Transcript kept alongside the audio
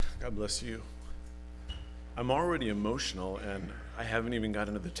God bless you. I'm already emotional, and I haven't even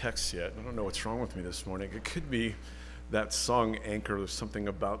gotten into the text yet. I don't know what's wrong with me this morning. It could be that song, Anchor. There's something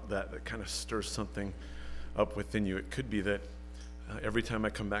about that kind of stirs something up within you. It could be that every time I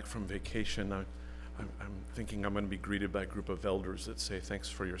come back from vacation, I'm thinking I'm going to be greeted by a group of elders that say, thanks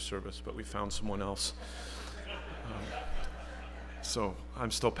for your service, but we found someone else. So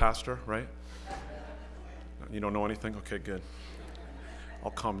I'm still pastor, right? You don't know anything? Okay, good. I'll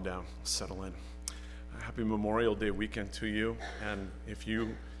calm down, settle in. Happy Memorial Day weekend to you. And if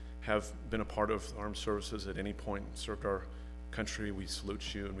you have been a part of armed services at any point, served our country, we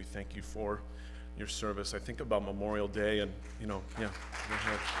salute you and we thank you for your service. I think about Memorial Day and, go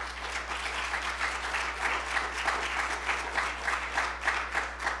ahead.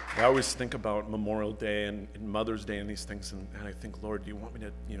 I always think about Memorial Day and Mother's Day and these things, and I think, Lord, do you want me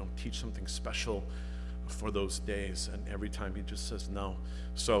to, teach something special for those days? And every time he just says no.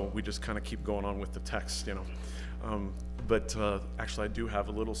 So we just kind of keep going on with the text, But actually, I do have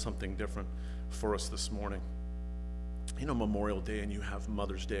a little something different for us this morning. Memorial Day, and you have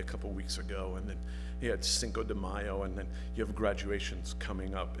Mother's Day a couple weeks ago, and then you had Cinco de Mayo, and then you have graduations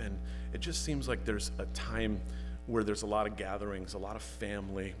coming up. And it just seems like there's a time where there's a lot of gatherings, a lot of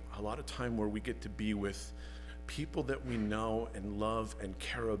family, a lot of time where we get to be with people that we know and love and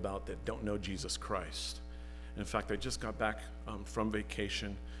care about that don't know Jesus Christ. In fact, I just got back from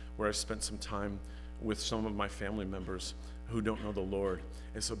vacation where I spent some time with some of my family members who don't know the Lord.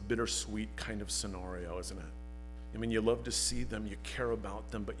 It's a bittersweet kind of scenario, isn't it? I mean, you love to see them, you care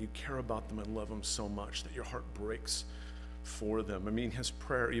about them, but you care about them and love them so much that your heart breaks for them. I mean, his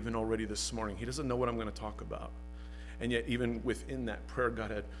prayer, even already this morning, he doesn't know what I'm going to talk about. And yet, even within that prayer,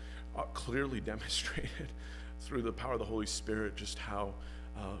 God had clearly demonstrated through the power of the Holy Spirit just how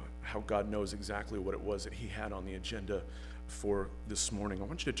God knows exactly what it was that he had on the agenda for this morning. I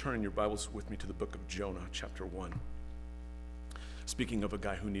want you to turn in your Bibles with me to the book of Jonah, chapter 1. Speaking of a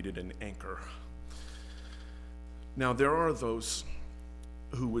guy who needed an anchor. Now, there are those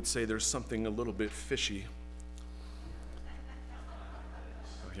who would say there's something a little bit fishy.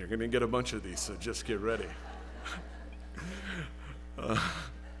 You're going to get a bunch of these, so just get ready.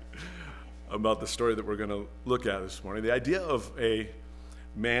 About the story that we're going to look at this morning. The idea of a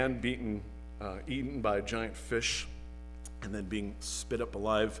man being eaten by a giant fish and then being spit up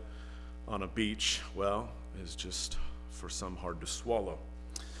alive on a beach, well, is just for some hard to swallow.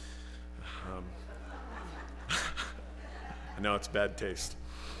 I know it's bad taste.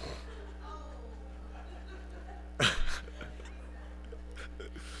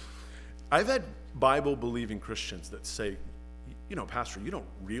 I've had Bible-believing Christians that say, Pastor, you don't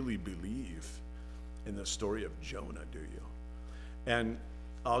really believe in the story of Jonah, do you? And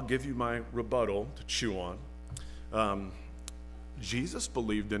I'll give you my rebuttal to chew on. Jesus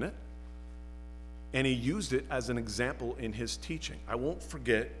believed in it, and he used it as an example in his teaching. I won't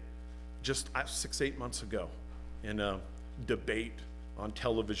forget, just 6-8 months ago, in a debate on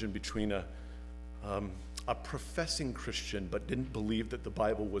television between a professing Christian but didn't believe that the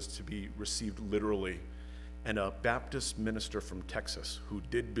Bible was to be received literally, and a Baptist minister from Texas who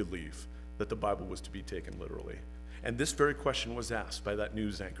did believe that the Bible was to be taken literally. And this very question was asked by that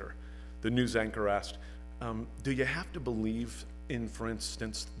news anchor. The news anchor asked, do you have to believe in, for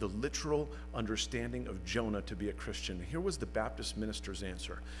instance, the literal understanding of Jonah to be a Christian? Here was the Baptist minister's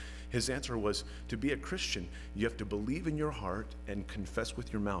answer. His answer was, to be a Christian, you have to believe in your heart and confess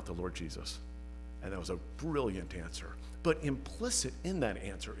with your mouth the Lord Jesus. And that was a brilliant answer. But implicit in that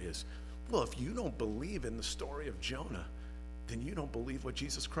answer is, well, if you don't believe in the story of Jonah, then you don't believe what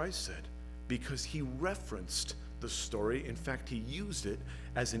Jesus Christ said, because he referenced the story. In fact, he used it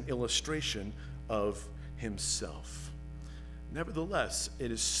as an illustration of himself. Nevertheless,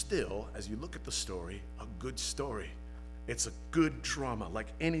 it is still, as you look at the story, a good story. It's a good drama. Like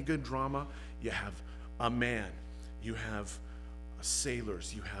any good drama, you have a man, you have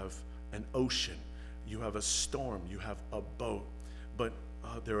sailors, you have an ocean, you have a storm, you have a boat, but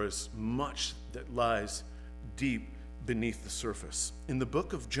there is much that lies deep beneath the surface. In the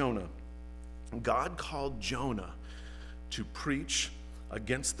book of Jonah, God called Jonah to preach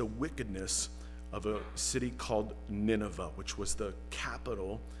against the wickedness of a city called Nineveh, which was the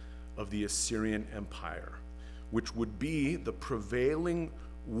capital of the Assyrian Empire, which would be the prevailing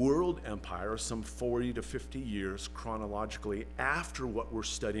world empire some 40 to 50 years chronologically after what we're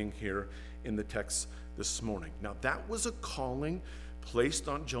studying here in the text this morning. Now, that was a calling placed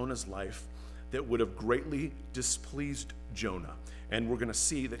on Jonah's life that would have greatly displeased Jonah. And we're going to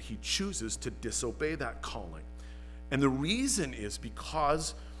see that he chooses to disobey that calling. And the reason is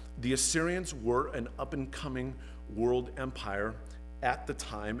because the Assyrians were an up-and-coming world empire at the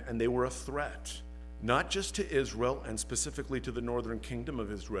time, and they were a threat, not just to Israel and specifically to the northern kingdom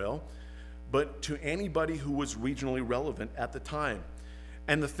of Israel, but to anybody who was regionally relevant at the time.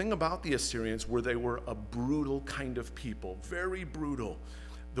 And the thing about the Assyrians were they were a brutal kind of people, very brutal.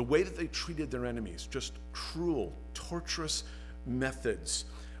 The way that they treated their enemies, just cruel, torturous methods.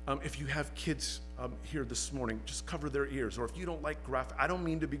 If you have kids here this morning, just cover their ears. Or if you don't like graphic, I don't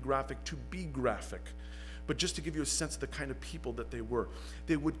mean to be graphic, to be graphic. But just to give you a sense of the kind of people that they were.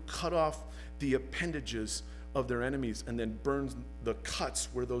 They would cut off the appendages of their enemies and then burn the cuts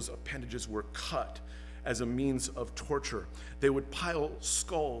where those appendages were cut as a means of torture. They would pile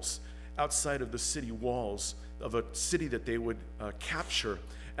skulls outside of the city walls of a city that they would capture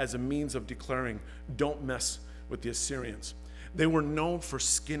as a means of declaring, don't mess with the Assyrians. They were known for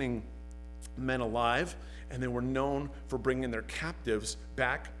skinning men alive, and they were known for bringing their captives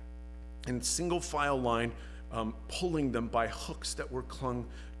back in single file line, pulling them by hooks that were clung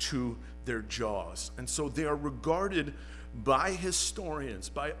to their jaws. And so they are regarded by historians,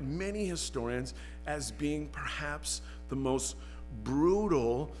 by many historians, as being perhaps the most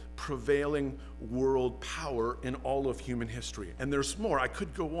brutal prevailing world power in all of human history. And there's more. I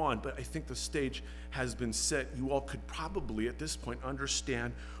could go on, but I think the stage has been set. You all could probably at this point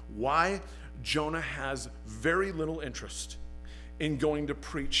understand why Jonah has very little interest in going to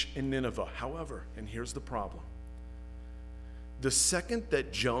preach in Nineveh. However, and here's the problem. The second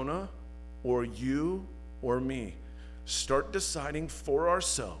that Jonah or you or me start deciding for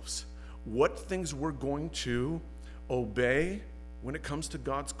ourselves what things we're going to obey when it comes to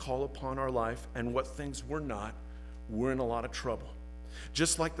God's call upon our life and what things we're not, we're in a lot of trouble.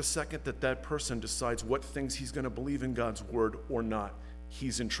 Just like the second that that person decides what things he's going to believe in God's word or not,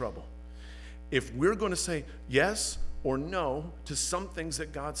 he's in trouble. If we're going to say yes or no to some things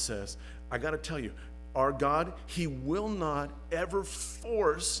that God says, I got to tell you, our God, he will not ever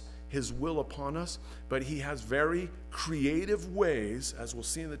force his will upon us, but he has very creative ways, as we'll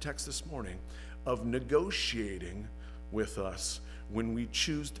see in the text this morning, of negotiating with us when we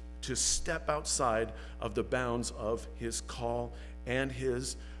choose to step outside of the bounds of his call and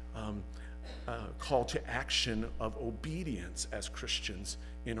his call to action of obedience as Christians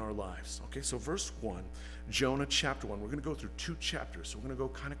in our lives. Okay, so verse 1, Jonah chapter 1. We're going to go through 2 chapters, so we're going to go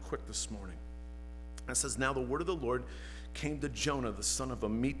kind of quick this morning. It says, now the word of the Lord came to Jonah, the son of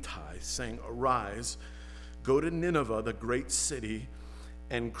Amittai, saying, arise, go to Nineveh, the great city,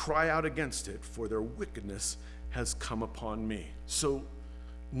 and cry out against it, for their wickedness has come upon me. So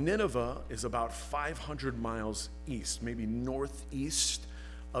Nineveh is about 500 miles east, maybe northeast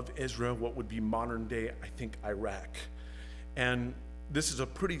of Israel, what would be modern day, I think, Iraq. And this is a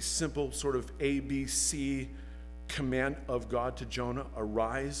pretty simple sort of ABC command of God to Jonah.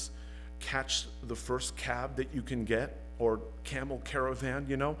 Arise, catch the first cab that you can get, or camel caravan,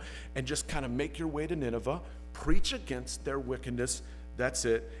 and just kind of make your way to Nineveh, preach against their wickedness. That's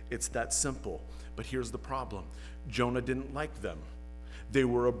it. It's that simple. But here's the problem. Jonah didn't like them. They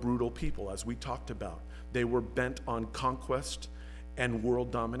were a brutal people, as we talked about. They were bent on conquest and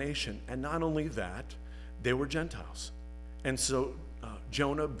world domination. And not only that, they were Gentiles. And so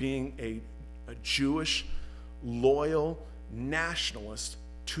Jonah, being a Jewish, loyal nationalist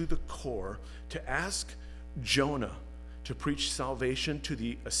to the core, to ask Jonah to preach salvation to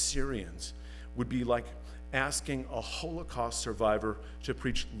the Assyrians would be like asking a Holocaust survivor to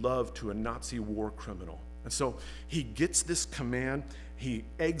preach love to a Nazi war criminal. And so he gets this command. He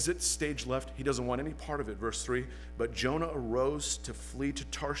exits stage left. He doesn't want any part of it. Verse 3, but Jonah arose to flee to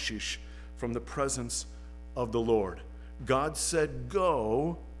Tarshish from the presence of the Lord. God said,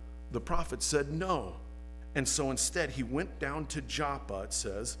 go. The prophet said, no. And so instead, he went down to Joppa, it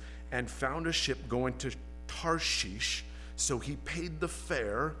says, and found a ship going to Tarshish. So he paid the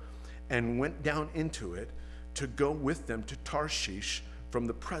fare and went down into it to go with them to Tarshish from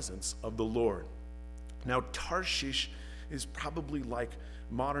the presence of the Lord. Now, Tarshish is probably like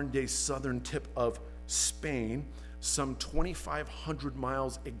modern-day southern tip of Spain, some 2,500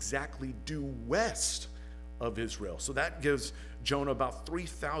 miles exactly due west of Israel. So that gives Jonah about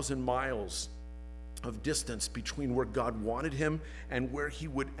 3,000 miles of distance between where God wanted him and where he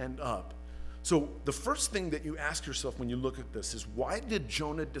would end up. So the first thing that you ask yourself when you look at this is, why did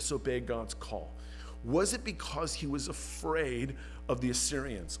Jonah disobey God's call? Was it because he was afraid of the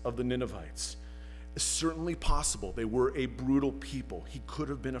Assyrians, of the Ninevites? It's certainly possible. They were a brutal people. He could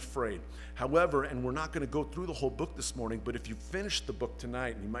have been afraid. However, and we're not going to go through the whole book this morning, but if you finish the book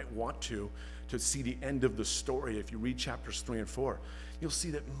tonight, and you might want to see the end of the story, if you read chapters 3 and 4, you'll see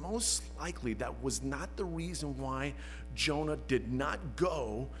that most likely that was not the reason why Jonah did not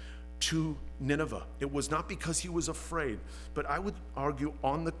go to Nineveh. It was not because he was afraid, but I would argue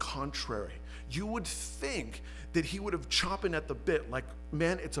on the contrary. You would think that he would have chomping at the bit, like,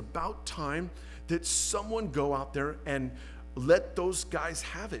 man, it's about time that someone go out there and let those guys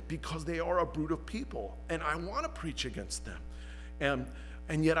have it, because they are a brood of people, and I want to preach against them.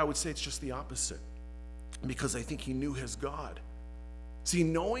 And yet I would say it's just the opposite, because I think he knew his God. See,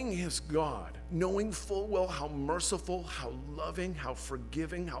 knowing his God, knowing full well how merciful, how loving, how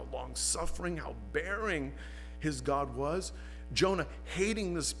forgiving, how long-suffering, how bearing his God was, Jonah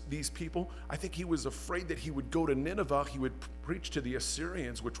hating these people, I think he was afraid that he would go to Nineveh, he would preach to the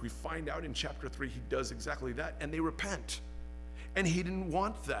Assyrians, which we find out in chapter 3 he does exactly that, and they repent. And he didn't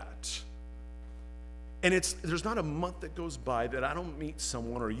want that. And there's not a month that goes by that I don't meet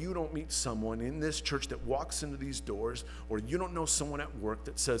someone, or you don't meet someone in this church that walks into these doors, or you don't know someone at work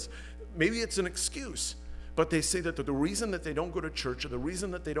that says, maybe it's an excuse, but they say that the reason that they don't go to church, or the reason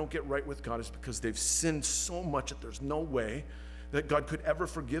that they don't get right with God, is because they've sinned so much that there's no way that God could ever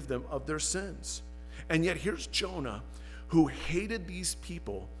forgive them of their sins. And yet here's Jonah, who hated these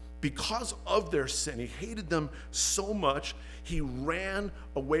people because of their sin. He hated them so much, he ran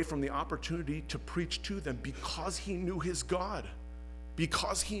away from the opportunity to preach to them, because he knew his God.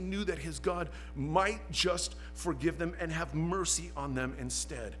 Because he knew that his God might just forgive them and have mercy on them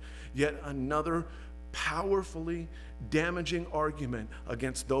instead. Yet another powerfully damaging argument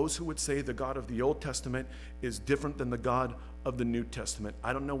against those who would say the God of the Old Testament is different than the God of the New Testament.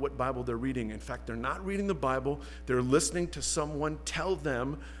 I don't know what Bible they're reading. In fact, they're not reading the Bible. They're listening to someone tell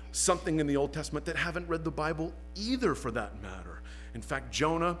them something in the Old Testament that haven't read the Bible either, for that matter. In fact,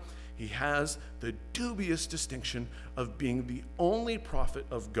 Jonah, he has the dubious distinction of being the only prophet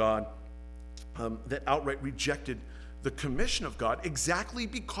of God that outright rejected the commission of God, exactly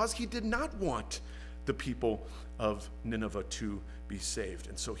because he did not want the people of Nineveh to be saved.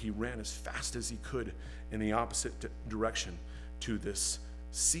 And so he ran as fast as he could in the opposite direction to this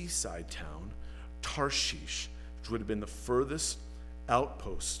seaside town, Tarshish, which would have been the furthest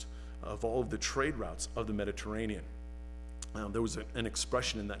outpost of all of the trade routes of the Mediterranean. There was an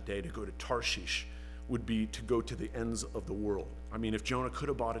expression in that day: to go to Tarshish would be to go to the ends of the world. I mean, if Jonah could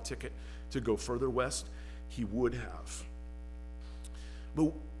have bought a ticket to go further west, he would have.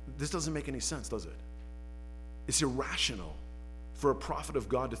 But this doesn't make any sense, does it? It's irrational for a prophet of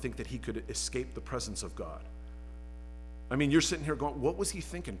God to think that he could escape the presence of God. I mean, you're sitting here going, what was he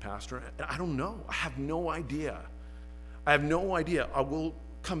thinking, Pastor? I don't know. I have no idea. I will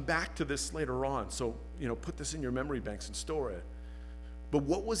come back to this later on. So, put this in your memory banks and store it. But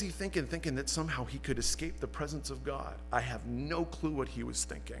what was he thinking that somehow he could escape the presence of God? I have no clue what he was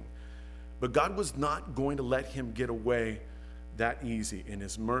thinking. But God was not going to let him get away that easy. In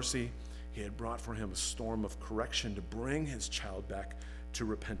his mercy, he had brought for him a storm of correction to bring his child back to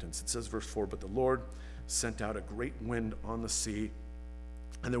repentance. It says, verse 4, but the Lord sent out a great wind on the sea,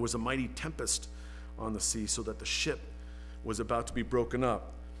 and there was a mighty tempest on the sea, so that the ship was about to be broken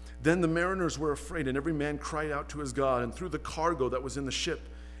up. Then the mariners were afraid, and every man cried out to his God, and threw the cargo that was in the ship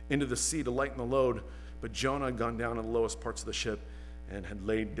into the sea to lighten the load. But Jonah had gone down to the lowest parts of the ship and had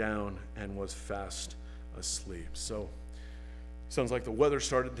laid down and was fast asleep. So, sounds like the weather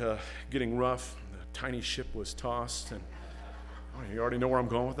started getting rough. The tiny ship was tossed, and you already know where I'm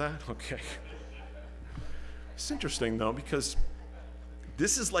going with that? Okay. It's interesting, though, because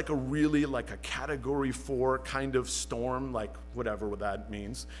this is like a category 4 kind of storm, like whatever that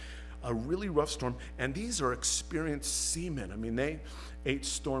means. A really rough storm. And these are experienced seamen. I mean, they ate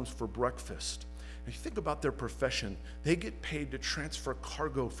storms for breakfast. If you think about their profession, they get paid to transfer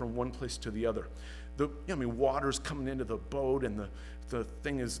cargo from one place to the other. Water's coming into the boat, and the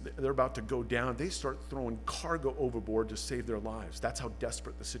thing is, they're about to go down. They start throwing cargo overboard to save their lives. That's how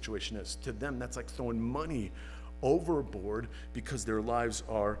desperate the situation is. To them, that's like throwing money overboard because their lives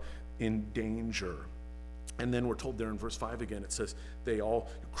are in danger. And then we're told there in verse 5 again, it says, they all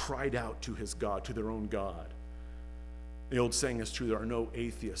cried out to his God, to their own God. The old saying is true, there are no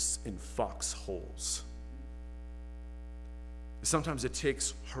atheists in foxholes. Sometimes it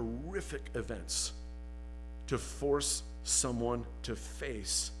takes horrific events to force someone to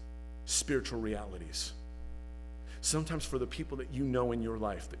face spiritual realities. Sometimes for the people that you know in your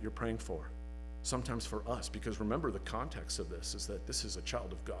life that you're praying for. Sometimes for us, because remember the context of this is that this is a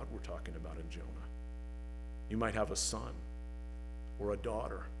child of God we're talking about in Jonah. You might have a son or a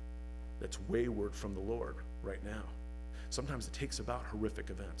daughter that's wayward from the Lord right now. Sometimes it takes about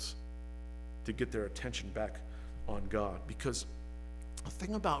horrific events to get their attention back on God, because the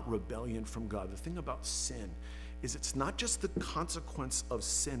thing about rebellion from God, the thing about sin, is it's not just the consequence of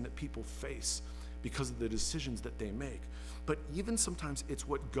sin that people face, because of the decisions that they make. But even sometimes it's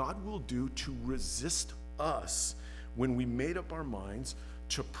what God will do to resist us when we made up our minds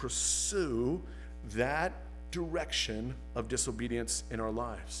to pursue that direction of disobedience in our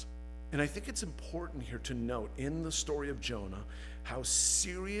lives. And I think it's important here to note in the story of Jonah how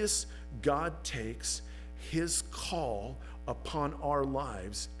serious God takes his call upon our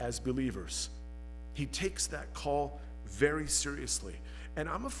lives as believers. He takes that call very seriously. And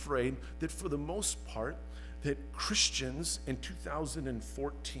I'm afraid that for the most part, that Christians in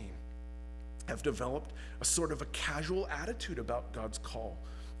 2014 have developed a sort of a casual attitude about God's call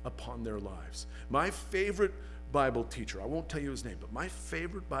upon their lives. My favorite Bible teacher, I won't tell you his name, but my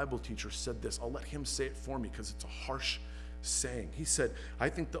favorite Bible teacher said this. I'll let him say it for me because it's a harsh saying. He said, I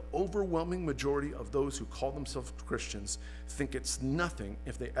think the overwhelming majority of those who call themselves Christians think it's nothing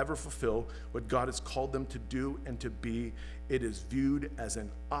if they ever fulfill what God has called them to do and to be. It is viewed as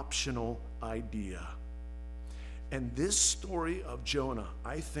an optional idea. And this story of Jonah,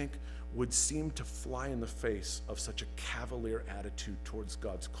 I think, would seem to fly in the face of such a cavalier attitude towards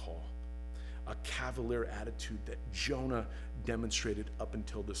God's call. A cavalier attitude that Jonah demonstrated up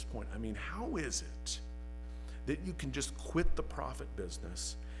until this point. I mean, how is it that you can just quit the prophet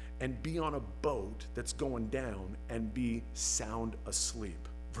business and be on a boat that's going down and be sound asleep?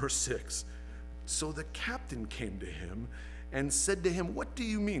 Verse 6, so the captain came to him and said to him, what do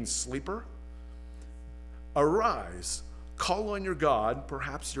you mean, sleeper? Arise, call on your God,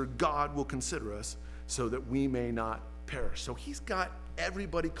 perhaps your God will consider us so that we may not perish. So he's got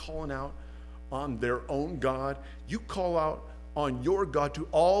everybody calling out on their own God. You call out on your God to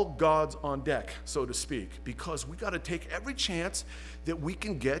all gods on deck, so to speak, because we got to take every chance that we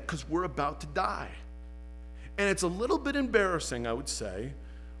can get because we're about to die. And it's a little bit embarrassing, I would say,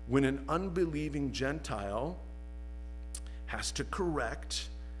 when an unbelieving Gentile has to correct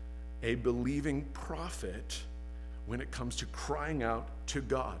a believing prophet when it comes to crying out to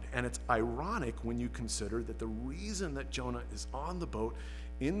God. And it's ironic when you consider that the reason that Jonah is on the boat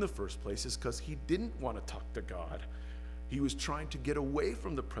in the first place is because he didn't want to talk to God. He was trying to get away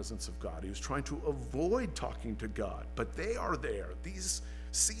from the presence of God. He was trying to avoid talking to God. But they are there, these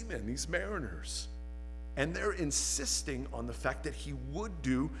seamen, these mariners, and they're insisting on the fact that he would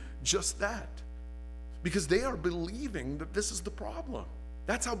do just that because they are believing that this is the problem.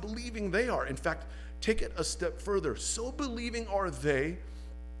 That's how believing they are. In fact, take it a step further. So believing are they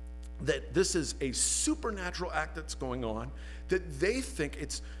that this is a supernatural act that's going on, that they think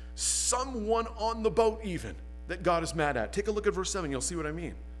it's someone on the boat even that God is mad at. Take a look at verse 7. You'll see what I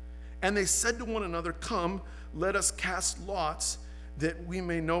mean. And they said to one another, come, let us cast lots that we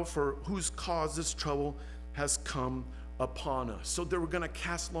may know for whose cause this trouble has come upon us. So they were going to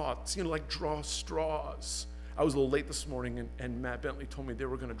cast lots, like draw straws. I was a little late this morning, and Matt Bentley told me they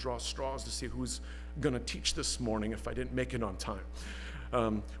were going to draw straws to see who's going to teach this morning if I didn't make it on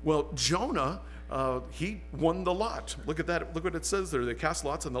time. Well, Jonah, he won the lot. Look at that. Look what it says there. They cast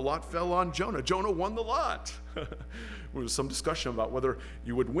lots, and the lot fell on Jonah. Jonah won the lot. There was some discussion about whether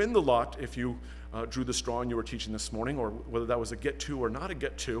you would win the lot if you drew the straw and you were teaching this morning, or whether that was a get-to or not a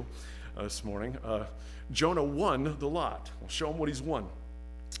get-to this morning. Jonah won the lot. We'll show him what he's won.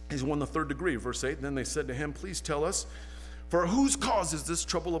 He's won the third degree, verse 8. And then they said to him, please tell us, for whose cause is this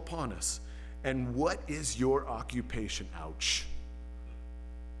trouble upon us? And what is your occupation? Ouch.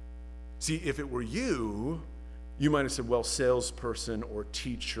 See, if it were you, you might have said, well, salesperson or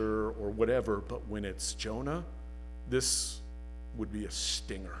teacher or whatever. But when it's Jonah, this would be a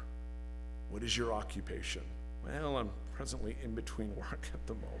stinger. What is your occupation? Well, I'm presently in between work at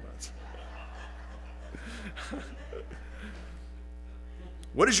the moment.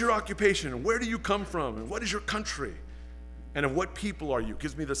 What is your occupation, and where do you come from, and what is your country, and of what people are you?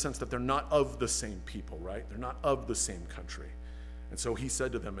 Gives me the sense that they're not of the same people, right? They're not of the same country. And so he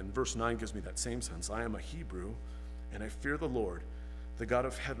said to them, and verse 9 gives me that same sense, I am a Hebrew, and I fear the Lord, the God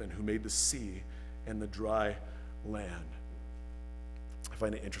of heaven, who made the sea and the dry land. I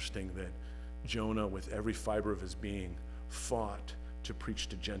find it interesting that Jonah, with every fiber of his being, fought to preach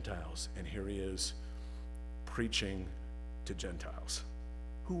to Gentiles, and here he is preaching to Gentiles.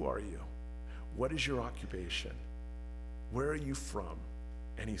 Who are you? What is your occupation? Where are you from?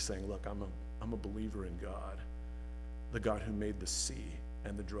 And he's saying, look, I'm a believer in God, the God who made the sea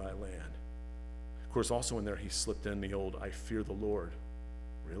and the dry land. Of course, also in there, he slipped in the old, I fear the Lord.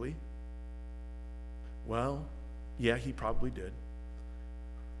 Really? Well, yeah, he probably did.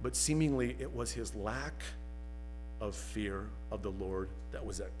 But seemingly it was his lack of fear of the Lord that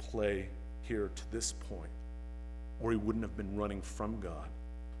was at play here to this point, or he wouldn't have been running from God.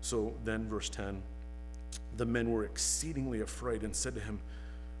 So then, verse 10, the men were exceedingly afraid and said to him,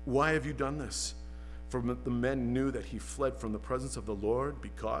 why have you done this? For the men knew that he fled from the presence of the Lord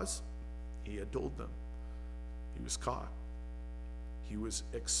because he had told them. He was caught. He was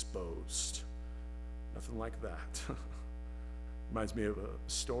exposed. Nothing like that. Reminds me of a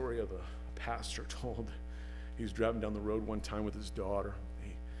story of a pastor told. He was driving down the road one time with his daughter.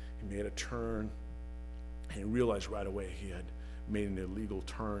 He made a turn, and he realized right away he had made an illegal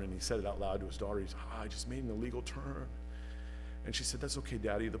turn, and he said it out loud to his daughter. He said, I just made an illegal turn. And she said, that's okay,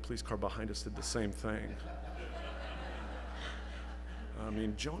 Daddy. The police car behind us did the same thing. I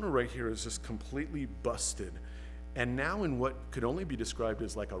mean, Jonah right here is just completely busted. And now in what could only be described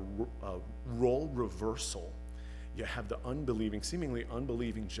as like a role reversal, you have the seemingly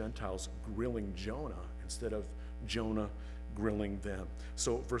unbelieving Gentiles grilling Jonah instead of Jonah grilling them.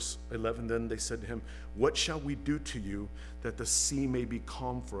 So verse 11, then they said to him, what shall we do to you that the sea may be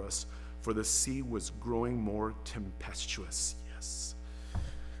calm for us? For the sea was growing more tempestuous. Yes,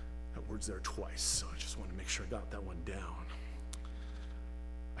 that word's there twice, so I just want to make sure I got that one down.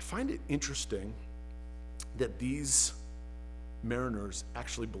 I find it interesting that these mariners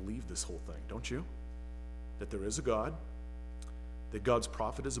actually believe this whole thing, don't you? That there is a God, that God's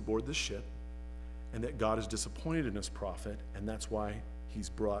prophet is aboard this ship, and that God is disappointed in his prophet, and that's why he's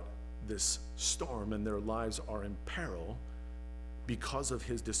brought this storm, and their lives are in peril because of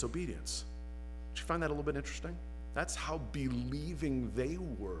his disobedience. Did you find that a little bit interesting? That's how believing they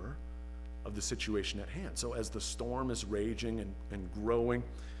were of the situation at hand. So as the storm is raging and growing,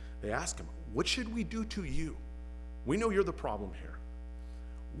 they ask him, what should we do to you? We know you're the problem here.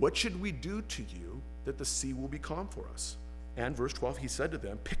 What should we do to you that the sea will be calm for us? And verse 12, he said to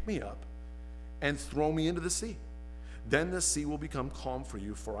them, pick me up and throw me into the sea. Then the sea will become calm for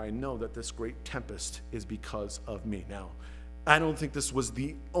you, for I know that this great tempest is because of me. Now, I don't think this was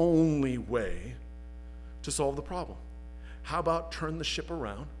the only way to solve the problem. How about turn the ship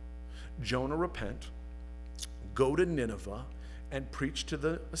around, Jonah repent, go to Nineveh, and preach to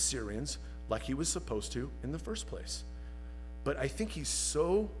the Assyrians like he was supposed to in the first place. But I think he's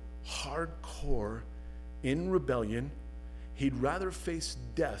so hardcore in rebellion, he'd rather face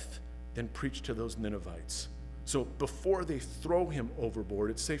death than preach to those Ninevites. So before they throw him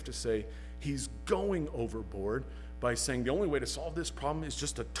overboard, it's safe to say he's going overboard by saying the only way to solve this problem is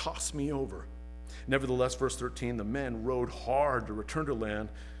just to toss me over. Nevertheless, verse 13, the men rowed hard to return to land,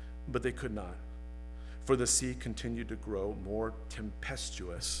 but they could not, for the sea continued to grow more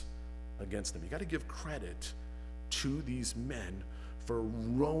tempestuous against them. You got to give credit to these men for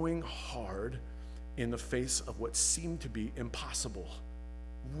rowing hard in the face of what seemed to be impossible,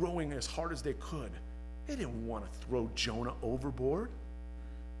 rowing as hard as they could. They didn't want to throw Jonah overboard.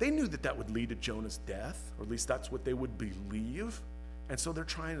 They knew that that would lead to Jonah's death, or at least that's what they would believe. And so they're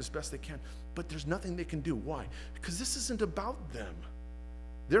trying as best they can, but there's nothing they can do. Why? Because this isn't about them.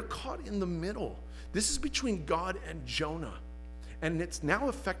 They're caught in the middle. This is between God and Jonah, and it's now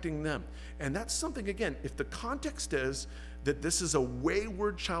affecting them. And that's something, again, if the context is that this is a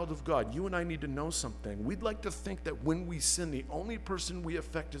wayward child of God, you and I need to know something. We'd like to think that when we sin, the only person we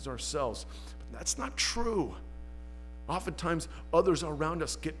affect is ourselves. But that's not true. Oftentimes, others around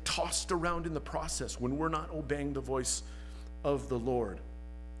us get tossed around in the process when we're not obeying the voice of the Lord.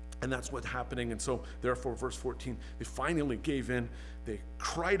 And that's what's happening. And so, therefore, verse 14, they finally gave in. They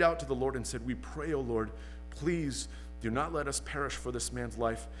cried out to the Lord and said, we pray, O Lord, please do not let us perish for this man's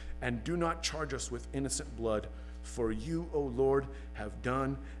life, and do not charge us with innocent blood, for you, O Lord, have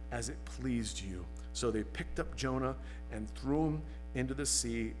done as it pleased you. So they picked up Jonah and threw him into the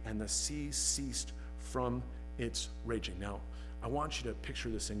sea, and the sea ceased from its raging. Now, I want you to picture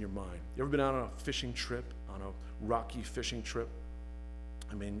this in your mind. You ever been out on a fishing trip, on a rocky fishing trip?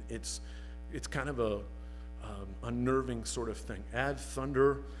 I mean, it's kind of a unnerving sort of thing. Add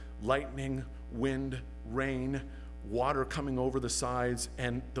thunder, lightning, wind, rain, water coming over the sides,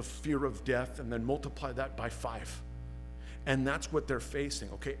 and the fear of death, and then multiply that by 5. And that's what they're facing,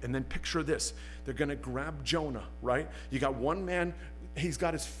 okay? And then picture this. They're going to grab Jonah, right? You got one man, he's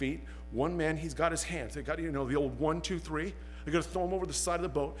got his feet. One man, he's got his hands. They got, the old 1, 2, 3. They're going to throw him over the side of the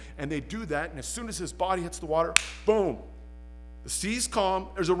boat, and they do that, and as soon as his body hits the water, boom. The sea's calm,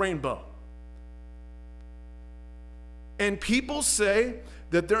 there's a rainbow. And people say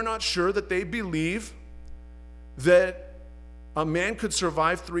that they're not sure, that they believe that a man could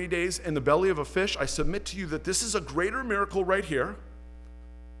survive 3 days in the belly of a fish. I submit to you that this is a greater miracle right here,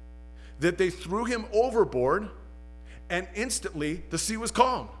 that they threw him overboard and instantly the sea was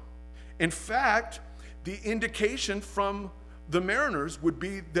calm. In fact, the indication from the mariners would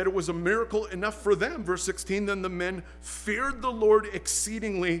be that it was a miracle enough for them. Verse 16, then the men feared the Lord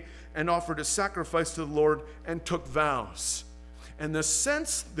exceedingly and offered a sacrifice to the Lord and took vows. And the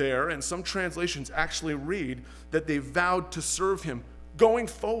sense there, and some translations actually read, that they vowed to serve him going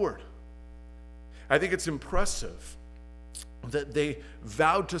forward. I think it's impressive that they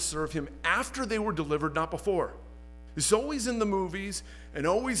vowed to serve him after they were delivered, not before. It's always in the movies and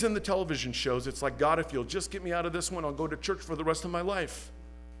always in the television shows. It's like, God, if you'll just get me out of this one, I'll go to church for the rest of my life.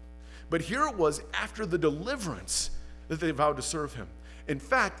 But here it was after the deliverance that they vowed to serve him. In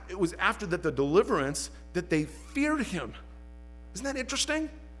fact, it was after the deliverance that they feared him. Isn't that interesting?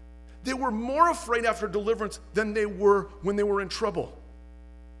 They were more afraid after deliverance than they were when they were in trouble.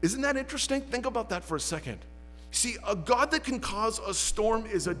 Isn't that interesting? Think about that for a second. See, a God that can cause a storm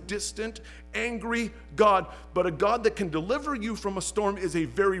is a distant, angry God, but a God that can deliver you from a storm is a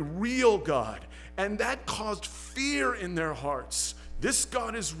very real God. And that caused fear in their hearts. This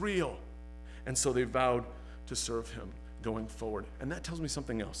God is real. And so they vowed to serve him going forward. And that tells me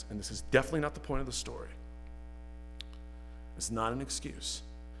something else, and this is definitely not the point of the story. It's not an excuse,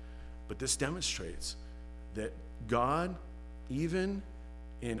 but this demonstrates that God, even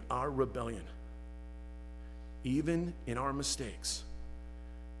in our rebellion, even in our mistakes,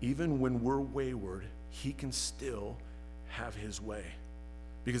 even when we're wayward, he can still have his way.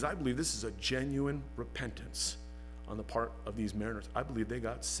 Because I believe this is a genuine repentance on the part of these mariners. I believe they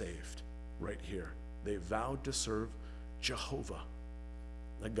got saved right here. They vowed to serve Jehovah,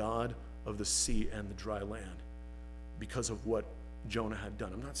 the God of the sea and the dry land, because of what Jonah had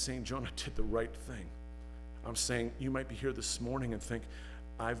done. I'm not saying Jonah did the right thing. I'm saying you might be here this morning and think,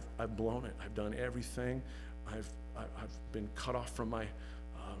 I've blown it. I've done everything. I've been cut off from my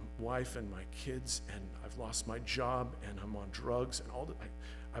wife and my kids, and I've lost my job, and I'm on drugs, and all that.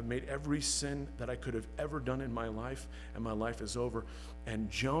 I've made every sin that I could have ever done in my life, and my life is over. And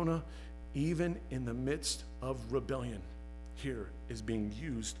Jonah, even in the midst of rebellion, here is being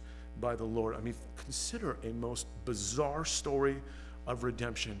used by the Lord. I mean, consider a most bizarre story of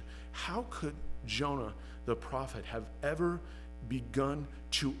redemption. How could Jonah, the prophet, have ever begun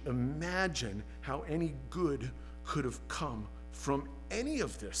to imagine how any good could have come from any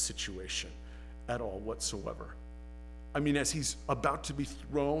of this situation at all whatsoever? I mean, as he's about to be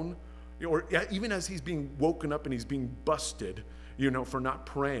thrown, or even as he's being woken up and he's being busted, for not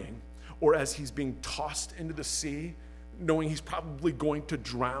praying, or as he's being tossed into the sea, knowing he's probably going to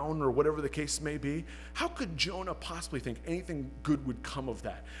drown or whatever the case may be. How could Jonah possibly think anything good would come of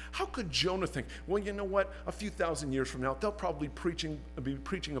that? How could Jonah think, well, you know what, a few thousand years from now, they'll probably be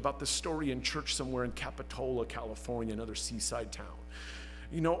preaching about this story in church somewhere in Capitola, California, another seaside town.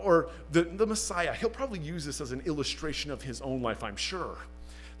 Or the Messiah, he'll probably use this as an illustration of his own life, I'm sure.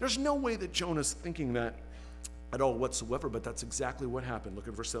 There's no way that Jonah's thinking that at all whatsoever, but that's exactly what happened. Look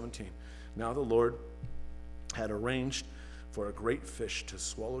at verse 17. Now the Lord had arranged for a great fish to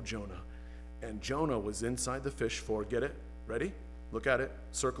swallow Jonah, and Jonah was inside the fish for, get it? Ready? Look at it,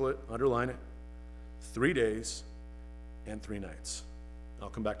 circle it, underline it. 3 days and 3 nights. I'll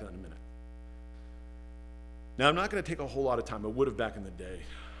come back to that in a minute. Now, I'm not going to take a whole lot of time. I would have back in the day,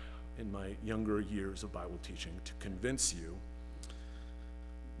 in my younger years of Bible teaching, to convince you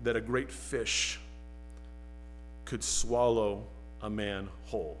that a great fish could swallow a man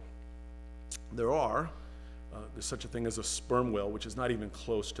whole. There's such a thing as a sperm whale, which is not even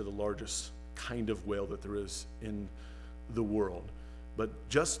close to the largest kind of whale that there is in the world. But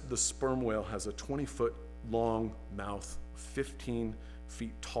just the sperm whale has a 20-foot long mouth, 15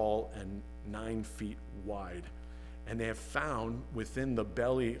 feet tall, and 9 feet wide. And they have found within the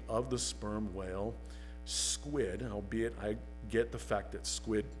belly of the sperm whale squid, albeit I get the fact that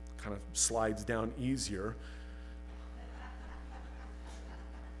squid kind of slides down easier.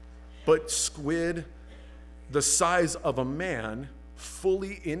 But squid the size of a man,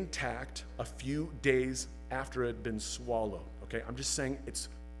 fully intact a few days after it had been swallowed. Okay, I'm just saying it's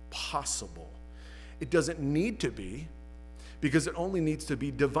possible. It doesn't need to be, because it only needs to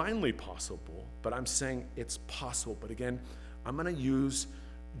be divinely possible, but I'm saying it's possible. But again, I'm going to use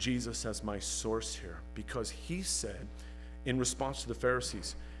Jesus as my source here, because he said in response to the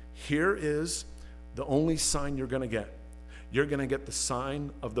Pharisees, here is the only sign you're going to get. You're going to get the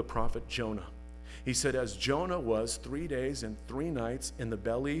sign of the prophet Jonah. He said, as Jonah was 3 days and 3 nights in the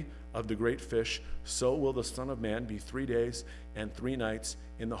belly of the great fish, so will the Son of Man be 3 days and 3 nights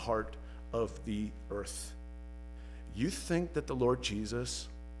in the heart of the earth. You think that the Lord Jesus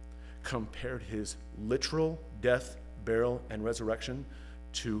compared his literal death, burial, and resurrection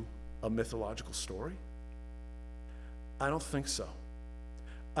to a mythological story? I don't think so.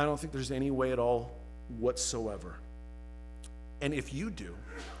 I don't think there's any way at all whatsoever. And if you do,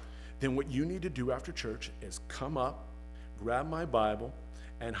 then what you need to do after church is come up, grab my Bible,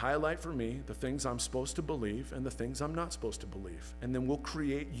 and highlight for me the things I'm supposed to believe and the things I'm not supposed to believe. And then we'll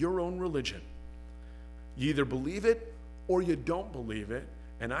create your own religion. You either believe it or you don't believe it.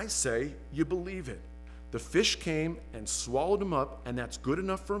 And I say you believe it. The fish came and swallowed him up, and that's good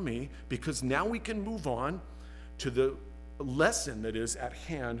enough for me, because now we can move on to the lesson that is at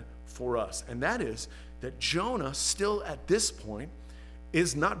hand for us. And that is that Jonah still at this point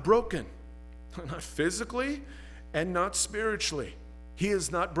is not broken. Not physically and not spiritually. He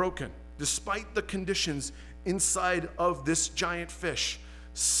is not broken, despite the conditions inside of this giant fish.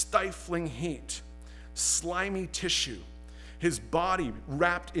 Stifling heat, slimy tissue, his body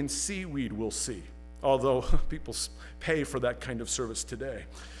wrapped in seaweed, we'll see. Although people pay for that kind of service today.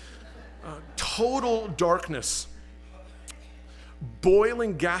 Total darkness.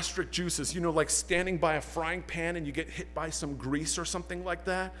 Boiling gastric juices, like standing by a frying pan and you get hit by some grease or something like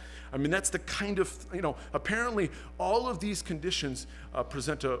that. I mean, that's the kind of, apparently all of these conditions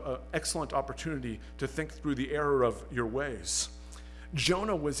present an excellent opportunity to think through the error of your ways.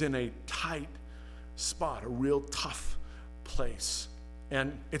 Jonah was in a tight spot, a real tough place.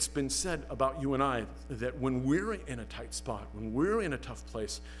 And it's been said about you and I that when we're in a tight spot, when we're in a tough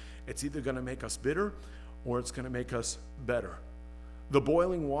place, it's either going to make us bitter or it's going to make us better. The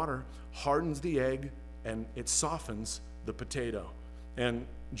boiling water hardens the egg and it softens the potato. And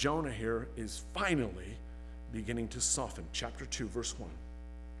Jonah here is finally beginning to soften. Chapter 2, verse 1.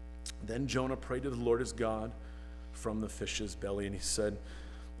 Then Jonah prayed to the Lord his God from the fish's belly, and he said,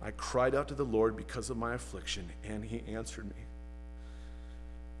 I cried out to the Lord because of my affliction, and he answered me.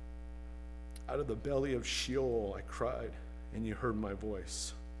 Out of the belly of Sheol I cried, and you heard my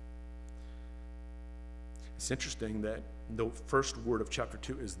voice. It's interesting that the first word of chapter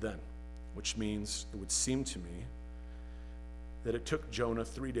 2 is then, which means it would seem to me that it took Jonah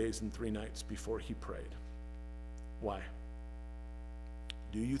 3 days and 3 nights before he prayed. Why?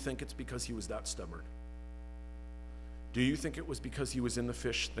 Do you think it's because he was that stubborn? Do you think it was because he was in the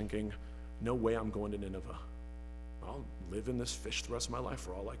fish thinking, no way I'm going to Nineveh. I'll live in this fish the rest of my life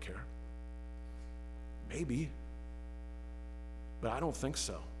for all I care? Maybe. But I don't think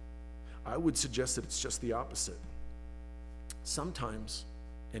so. I would suggest that it's just the opposite. Sometimes,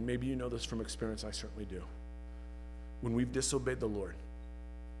 and maybe you know this from experience, I certainly do, when we've disobeyed the Lord,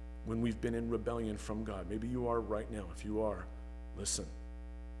 when we've been in rebellion from God, maybe you are right now. If you are, listen.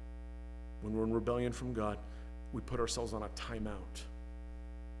 When we're in rebellion from God, we put ourselves on a timeout.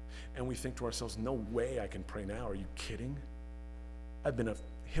 And we think to ourselves, no way I can pray now. Are you kidding? I've been a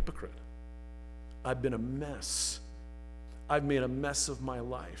hypocrite. I've been a mess. I've made a mess of my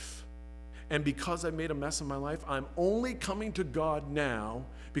life. And because I've made a mess of my life, I'm only coming to God now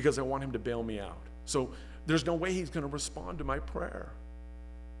because I want him to bail me out. So there's no way he's going to respond to my prayer.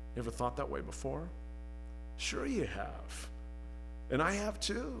 You ever thought that way before? Sure you have. And I have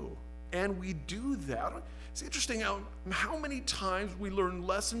too. And we do that. It's interesting how many times we learn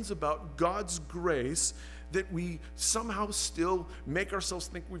lessons about God's grace that we somehow still make ourselves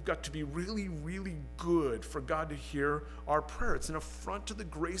think we've got to be really, really good for God to hear our prayer. It's an affront to the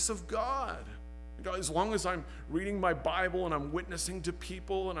grace of God. As long as I'm reading my Bible and I'm witnessing to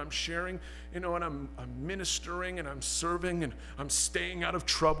people and I'm sharing, and I'm ministering and I'm serving and I'm staying out of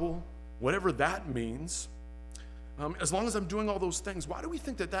trouble, whatever that means, as long as I'm doing all those things, why do we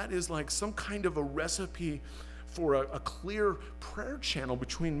think that is like some kind of a recipe for a clear prayer channel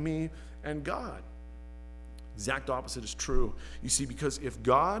between me and God? Exact opposite is true. You see, because if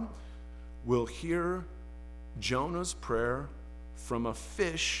God will hear Jonah's prayer from a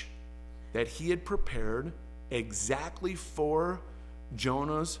fish that he had prepared exactly for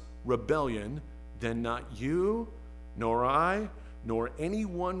Jonah's rebellion, then not you, nor I, nor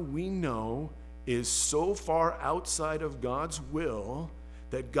anyone we know is so far outside of God's will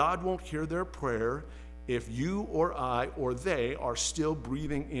that God won't hear their prayer if you or I or they are still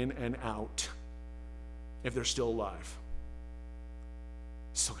breathing in and out, if they're still alive.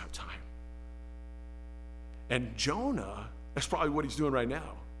 Still got time. And Jonah, that's probably what he's doing right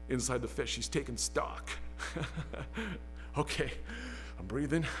now inside the fish. He's taking stock. Okay, I'm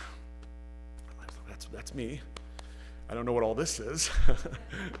breathing. That's me. I don't know what all this is.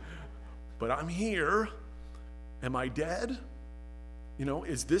 But I'm here. Am I dead?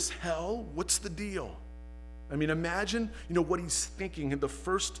 Is this hell? What's the deal? I mean, imagine, what he's thinking and the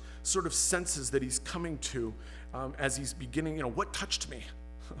first sort of senses that he's coming to as he's beginning, what touched me?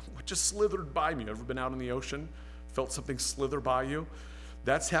 What just slithered by me? Ever been out in the ocean? Felt something slither by you?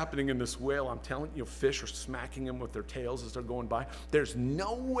 That's happening in this whale. I'm telling you, fish are smacking him with their tails as they're going by. There's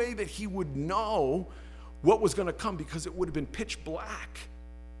no way that he would know what was going to come because it would have been pitch black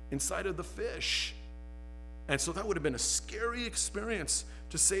inside of the fish. And so that would have been a scary experience,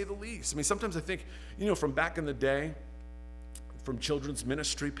 to say the least. I mean, sometimes I think, from back in the day, from children's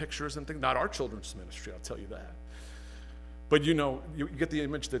ministry pictures and things, not our children's ministry, I'll tell you that. But you get the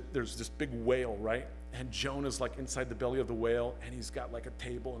image that there's this big whale, right? And Jonah's like inside the belly of the whale, and he's got like a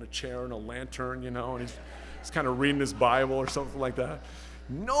table and a chair and a lantern, and he's kind of reading his Bible or something like that.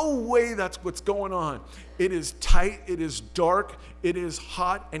 No way that's what's going on. It is tight, it is dark, it is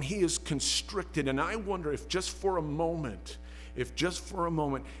hot, and he is constricted. And I wonder if just for a moment,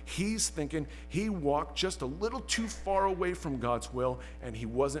 he's thinking he walked just a little too far away from God's will, and he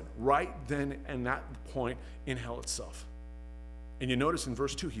wasn't right then and that point in hell itself. And you notice in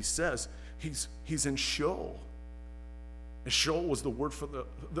verse 2, he says he's in Sheol. And Sheol was the word for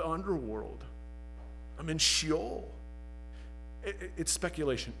the underworld. I'm in Sheol. It's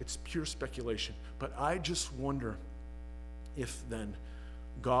speculation. It's pure speculation. But I just wonder if then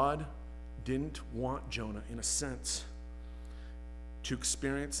God didn't want Jonah, in a sense, to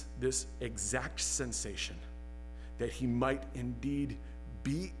experience this exact sensation that he might indeed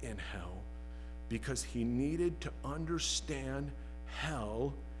be in hell, because he needed to understand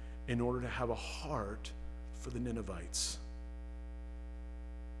hell in order to have a heart for the Ninevites.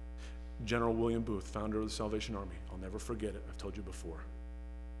 General William Booth, founder of the Salvation Army, I'll never forget it. I've told you before.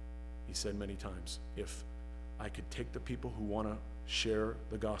 He said many times, if I could take the people who want to share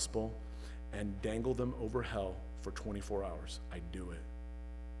the gospel and dangle them over hell for 24 hours, I'd do it.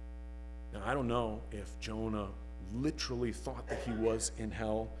 Now, I don't know if Jonah literally thought that he was in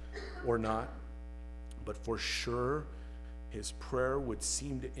hell or not, but for sure, his prayer would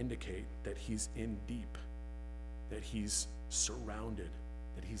seem to indicate that he's in deep, that he's surrounded,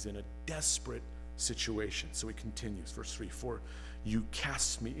 that he's in a desperate situation. So he continues, verse 3, for you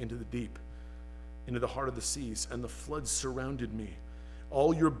cast me into the deep, into the heart of the seas, and the floods surrounded me.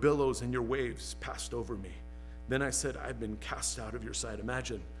 All your billows and your waves passed over me. Then I said, I've been cast out of your sight.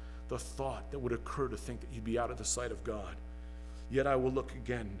 Imagine the thought that would occur to think that you'd be out of the sight of God. Yet I will look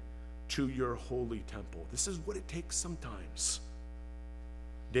again to your holy temple. This is what it takes sometimes.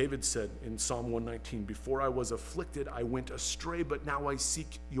 David said in Psalm 119, before I was afflicted, I went astray, but now I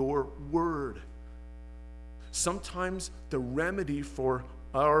seek your word. Sometimes the remedy for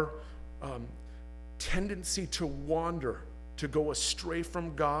our tendency to wander, to go astray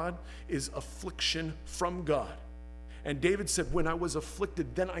from God, is affliction from God. And David said, when I was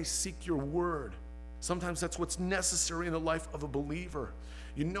afflicted, then I seek your word. Sometimes that's what's necessary in the life of a believer.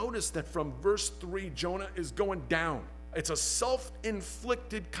 You notice that from verse 3, Jonah is going down. It's a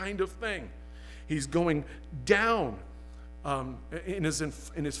self-inflicted kind of thing. He's going down in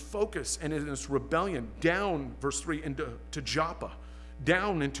his focus and in his rebellion, down, verse 3, to Joppa,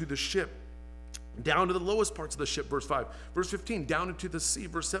 down into the ship, down to the lowest parts of the ship, verse 5. Verse 15, down into the sea.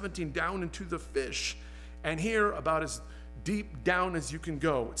 Verse 17, down into the fish. And here, about as deep down as you can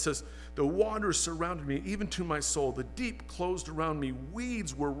go, it says, the waters surrounded me, even to my soul. The deep closed around me.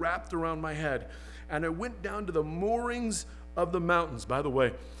 Weeds were wrapped around my head. And I went down to the moorings of the mountains. By the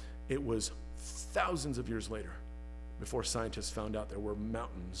way, it was thousands of years later before scientists found out there were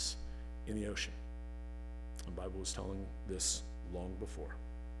mountains in the ocean. The Bible was telling this long before.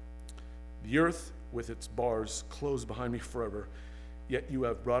 The earth with its bars closed behind me forever. Yet you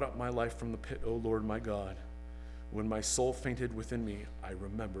have brought up my life from the pit, O Lord my God. When my soul fainted within me, I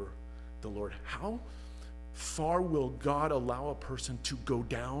remember the Lord. How far will God allow a person to go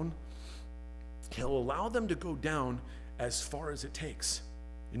down? He'll allow them to go down as far as it takes.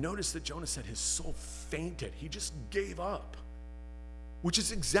 You notice that Jonah said his soul fainted. He just gave up, which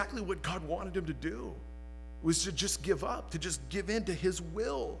is exactly what God wanted him to do, was to just give up, to just give in to his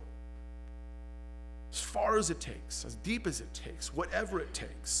will. As far as it takes, as deep as it takes, whatever it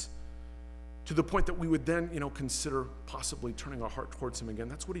takes, to the point that we would then, consider possibly turning our heart towards him again.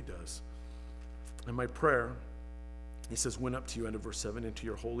 That's what he does. And my prayer, he says, went up to you, end of verse 7, into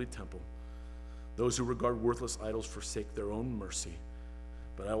your holy temple. Those who regard worthless idols forsake their own mercy.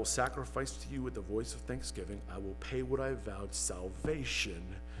 But I will sacrifice to you with the voice of thanksgiving. I will pay what I vowed. Salvation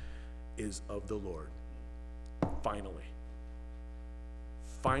is of the Lord.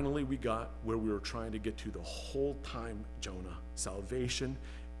 Finally, we got where we were trying to get to the whole time, Jonah. Salvation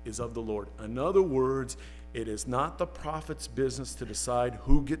is of the Lord. In other words, it is not the prophet's business to decide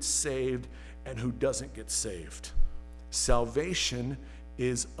who gets saved and who doesn't get saved. Salvation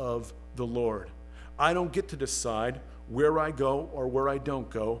is of the Lord. I don't get to decide where I go or where I don't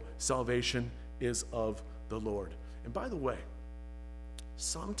go. Salvation is of the Lord. And by the way,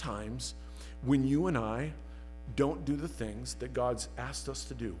 sometimes when you and I don't do the things that God's asked us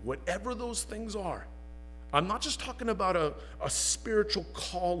to do, whatever those things are, I'm not just talking about a spiritual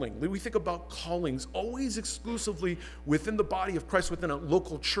calling. We think about callings always exclusively within the body of Christ, within a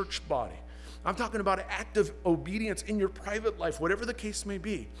local church body. I'm talking about active obedience in your private life, whatever the case may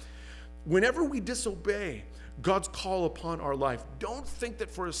be. Whenever we disobey God's call upon our life, don't think that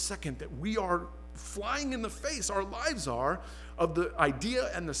for a second that we are flying in the face, our lives are, of the idea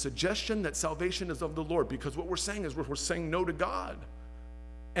and the suggestion that salvation is of the Lord, because what we're saying is we're saying no to God.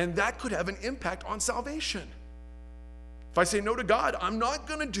 And that could have an impact on salvation. If I say no to God, I'm not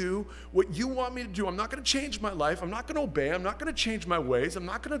going to do what you want me to do. I'm not going to change my life. I'm not going to obey. I'm not going to change my ways. I'm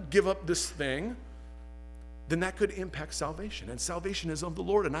not going to give up this thing. Then that could impact salvation. And salvation is of the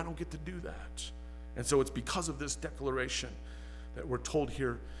Lord, and I don't get to do that. And so it's because of this declaration that we're told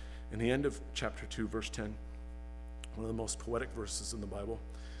here in the end of chapter 2, verse 10, one of the most poetic verses in the Bible.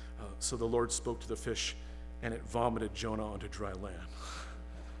 So the Lord spoke to the fish, and it vomited Jonah onto dry land.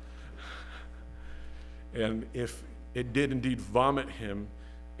 And if it did indeed vomit him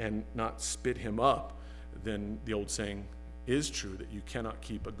and not spit him up, then the old saying is true that you cannot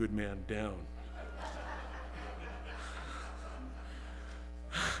keep a good man down.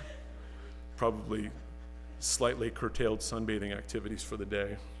 Probably slightly curtailed sunbathing activities for the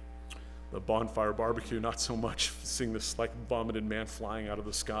day. The bonfire barbecue, not so much. Seeing this like vomited man flying out of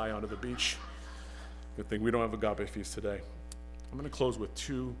the sky onto the beach. Good thing we don't have agape feast today. I'm going to close with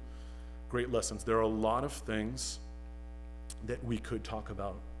two great lessons. There are a lot of things that we could talk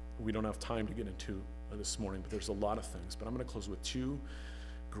about. We don't have time to get into this morning, but there's a lot of things. But I'm going to close with two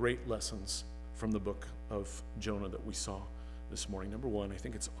great lessons from the book of Jonah that we saw this morning. Number one, I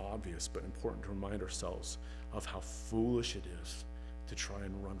think it's obvious but important to remind ourselves of how foolish it is to try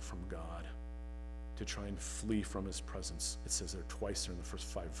and run from God, to try and flee from his presence. It says there twice in the first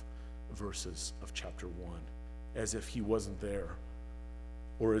 5 verses of chapter 1, as if he wasn't there,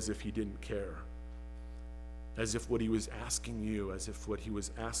 or as if he didn't care, as if what he was asking you, as if what he was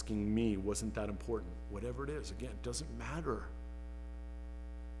asking me wasn't that important. Whatever it is, again, it doesn't matter.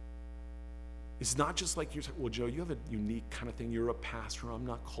 It's not just like you're saying, well, Joe, you have a unique kind of thing. You're a pastor. I'm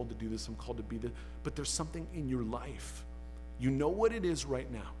not called to do this. I'm called to be this. But there's something in your life. You know what it is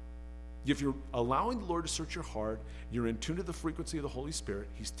right now. If you're allowing the Lord to search your heart, you're in tune to the frequency of the Holy Spirit.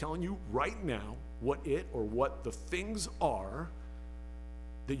 He's telling you right now what it or what the things are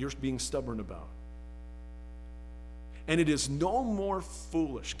that you're being stubborn about. And it is no more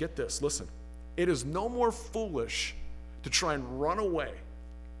foolish, get this, listen. It is no more foolish to try and run away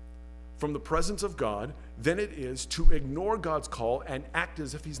from the presence of God than it is to ignore God's call and act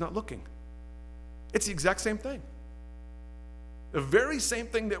as if he's not looking. It's the exact same thing. The very same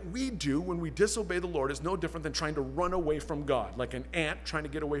thing that we do when we disobey the Lord is no different than trying to run away from God, like an ant trying to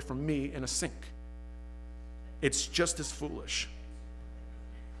get away from me in a sink. It's just as foolish.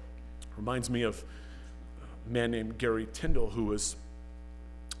 Reminds me of a man named Gary Tyndall who was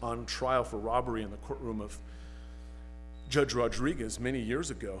on trial for robbery in the courtroom of Judge Rodriguez many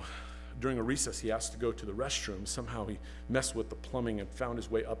years ago. During a recess, he asked to go to the restroom. Somehow he messed with the plumbing and found his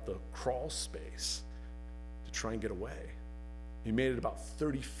way up the crawl space to try and get away. He made it about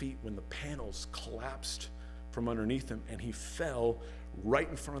 30 feet when the panels collapsed from underneath him, and he fell right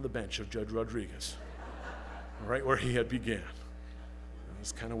in front of the bench of Judge Rodriguez, right where he had began.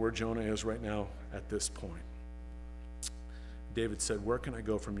 That's kind of where Jonah is right now at this point. David said, "Where can I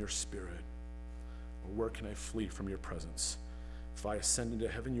go from your spirit? Or where can I flee from your presence? If I ascend into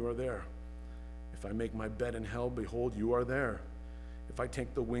heaven, you are there. If I make my bed in hell, behold, you are there. If I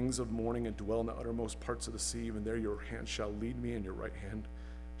take the wings of morning and dwell in the uttermost parts of the sea, even there your hand shall lead me and your right hand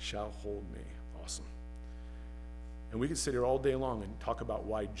shall hold me." Awesome. And we could sit here all day long and talk about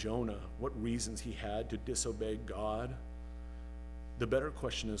why Jonah, what reasons he had to disobey God. The better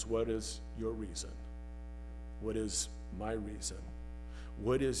question is, what is your reason? What is my reason?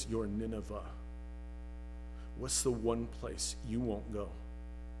 What is your Nineveh? What's the one place you won't go?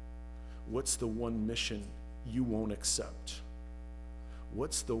 What's the one mission you won't accept?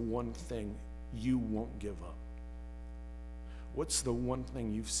 What's the one thing you won't give up? What's the one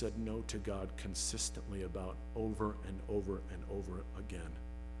thing you've said no to God consistently about over and over and over again?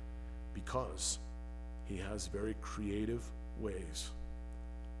 Because he has very creative ways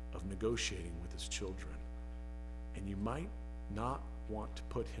of negotiating with his children. And you might not want to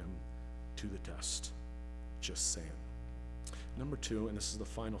put him to the test. Just saying. Number 2, and this is the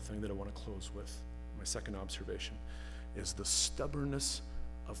final thing that I want to close with, my second observation, is the stubbornness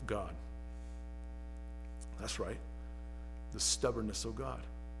of God. That's right, the stubbornness of God.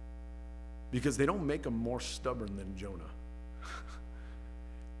 Because they don't make him more stubborn than Jonah.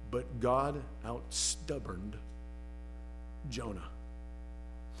 But God out-stubborned Jonah.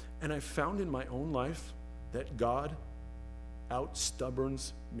 And I found in my own life that God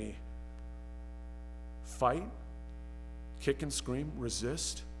out-stubborns me. Fight, kick and scream,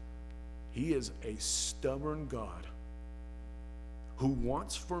 resist. He is a stubborn God who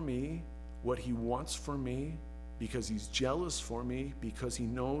wants for me what he wants for me because he's jealous for me, because he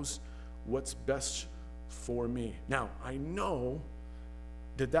knows what's best for me. Now, I know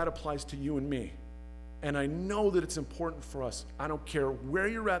that applies to you and me. And I know that it's important for us. I don't care where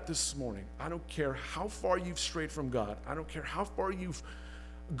you're at this morning. I don't care how far you've strayed from God. I don't care how far you've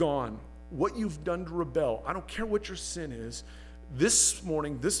gone, what you've done to rebel. I don't care what your sin is. This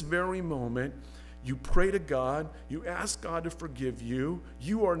morning, this very moment, you pray to God, you ask God to forgive you.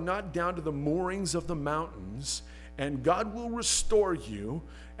 You are not down to the moorings of the mountains, and God will restore you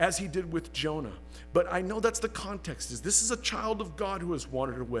as he did with Jonah. But I know that's the context, is this is a child of God who has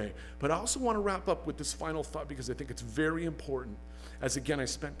wandered away. But I also want to wrap up with this final thought because I think it's very important. As again, I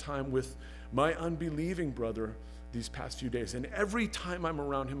spent time with my unbelieving brother these past few days. And every time I'm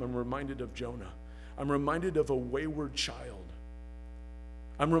around him, I'm reminded of Jonah. I'm reminded of a wayward child.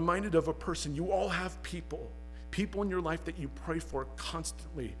 I'm reminded of a person. You all have people in your life that you pray for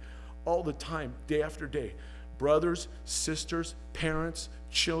constantly, all the time, day after day. Brothers, sisters, parents,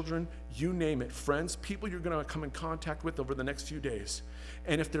 children, you name it, friends, people you're going to come in contact with over the next few days.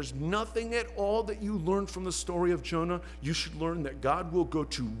 And if there's nothing at all that you learned from the story of Jonah, you should learn that God will go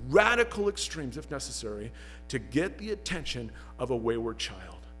to radical extremes, if necessary, to get the attention of a wayward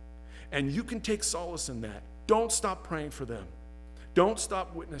child. And you can take solace in that. Don't stop praying for them. Don't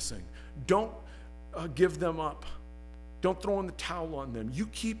stop witnessing. Don't give them up. Don't throw in the towel on them. You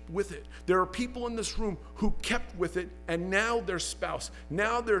keep with it. There are people in this room who kept with it, and now their spouse,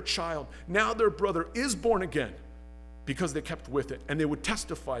 now their child, now their brother is born again because they kept with it, and they would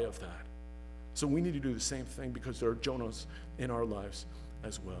testify of that. So we need to do the same thing because there are Jonahs in our lives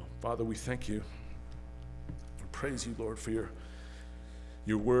as well. Father, we thank you. We praise you, Lord, for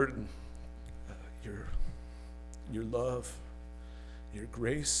your word, and your love, your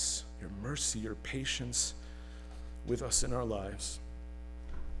grace, your mercy, your patience with us in our lives.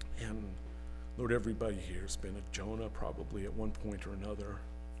 And Lord, everybody here has been a Jonah probably at one point or another.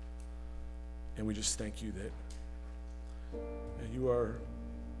 And we just thank you that you are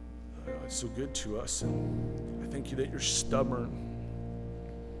so good to us. And I thank you that you're stubborn.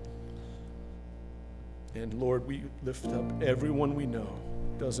 And Lord, we lift up everyone we know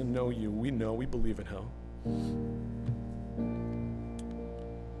doesn't know you. We know, we believe in hell.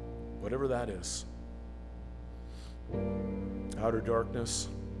 Whatever that is. Outer darkness,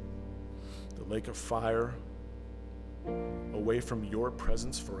 the lake of fire, away from your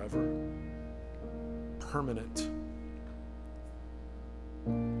presence forever, permanent.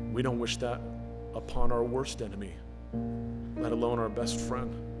 We don't wish that upon our worst enemy, let alone our best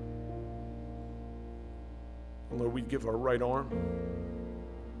friend. Lord, we give our right arm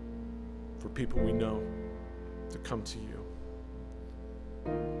for people we know to come to you.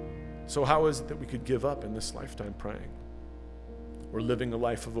 So how is it that we could give up in this lifetime praying? We're living a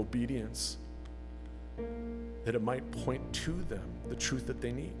life of obedience, that it might point to them the truth that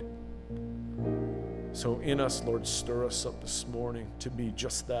they need. So in us, Lord, stir us up this morning to be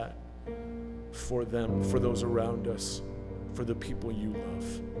just that for them, for those around us, for the people you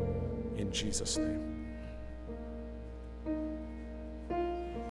love. In Jesus' name.